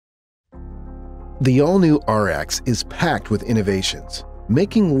The all-new RX is packed with innovations,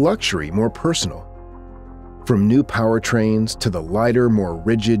 making luxury more personal. From new powertrains to the lighter, more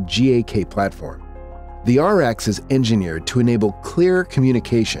rigid GAK platform, the RX is engineered to enable clear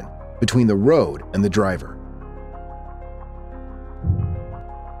communication between the road and the driver.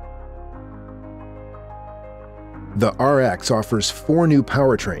 The RX offers 4 new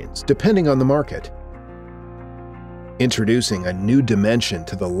powertrains depending on the market. Introducing a new dimension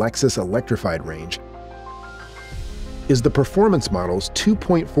to the Lexus electrified range is the performance model's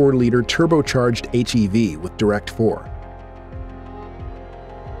 2.4-liter turbocharged HEV with Direct 4.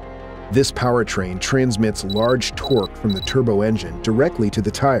 This powertrain transmits large torque from the turbo engine directly to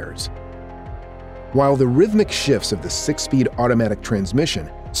the tires, while the rhythmic shifts of the 6-speed automatic transmission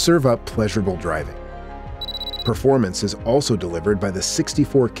serve up pleasurable driving. Performance is also delivered by the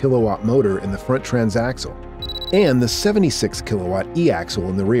 64-kilowatt motor in the front transaxle and the 76-kilowatt e-axle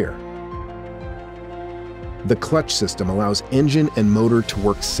in the rear. The clutch system allows engine and motor to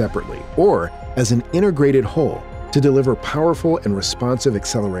work separately or as an integrated whole to deliver powerful and responsive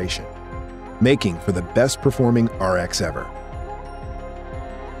acceleration, making for the best-performing RX ever.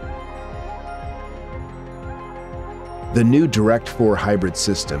 The new Direct 4 hybrid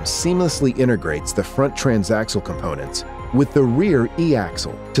system seamlessly integrates the front transaxle components with the rear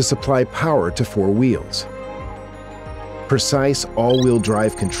e-axle to supply power to 4 wheels. Precise all-wheel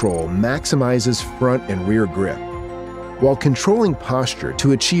drive control maximizes front and rear grip, while controlling posture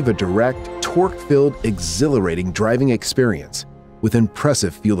to achieve a direct, torque-filled, exhilarating driving experience with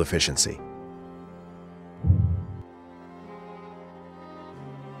impressive fuel efficiency.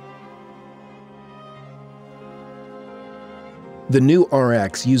 The new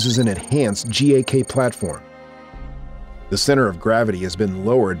RX uses an enhanced GAK platform. The center of gravity has been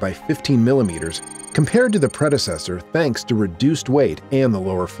lowered by 15 millimeters compared to the predecessor thanks to reduced weight and the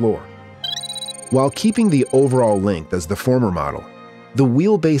lower floor. While keeping the overall length as the former model, the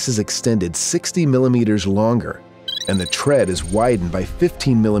wheelbase is extended 60 millimeters longer and the tread is widened by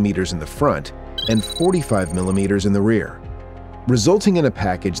 15 millimeters in the front and 45 millimeters in the rear, resulting in a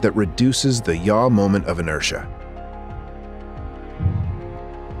package that reduces the yaw moment of inertia.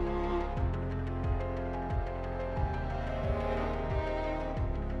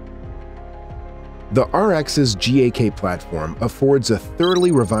 The RX's GAK platform affords a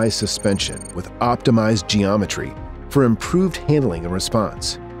thoroughly revised suspension with optimized geometry for improved handling and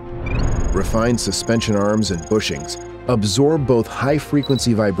response. Refined suspension arms and bushings absorb both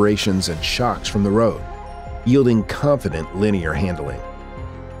high-frequency vibrations and shocks from the road, yielding confident linear handling.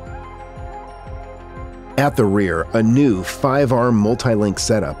 At the rear, a new 5-arm multi-link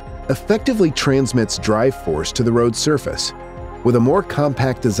setup effectively transmits drive force to the road surface, with a more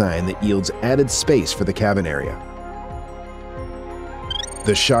compact design that yields added space for the cabin area.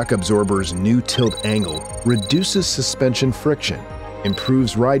 The shock absorber's new tilt angle reduces suspension friction,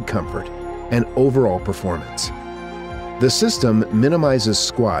 improves ride comfort, and overall performance. The system minimizes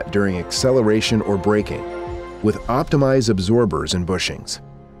squat during acceleration or braking, with optimized absorbers and bushings.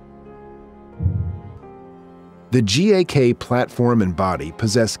 The GAK platform and body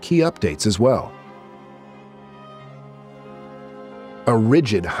possess key updates as well. A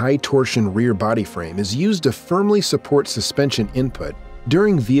rigid, high-torsion rear body frame is used to firmly support suspension input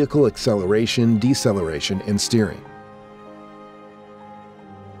during vehicle acceleration, deceleration, and steering.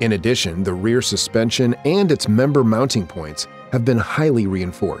 In addition, the rear suspension and its member mounting points have been highly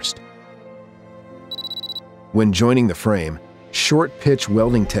reinforced. When joining the frame, short-pitch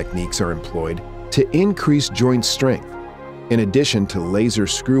welding techniques are employed to increase joint strength, in addition to laser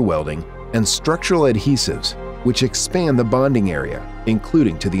screw welding and structural adhesives, which expand the bonding area,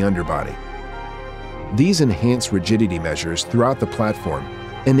 including to the underbody. These enhanced rigidity measures throughout the platform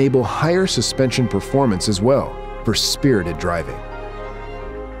enable higher suspension performance as well for spirited driving.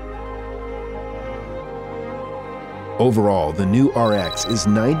 Overall, the new RX is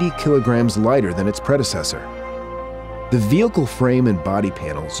 90 kilograms lighter than its predecessor. The vehicle frame and body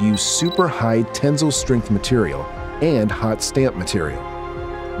panels use super high tensile strength material and hot stamp material.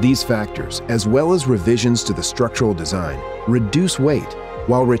 These factors, as well as revisions to the structural design, reduce weight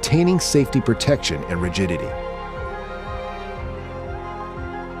while retaining safety protection and rigidity.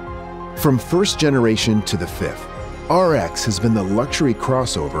 From first generation to the 5th, RX has been the luxury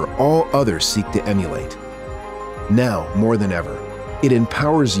crossover all others seek to emulate. Now, more than ever, it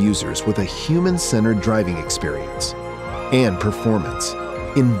empowers users with a human-centered driving experience and performance,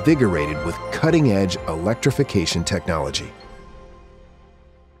 invigorated with cutting-edge electrification technology.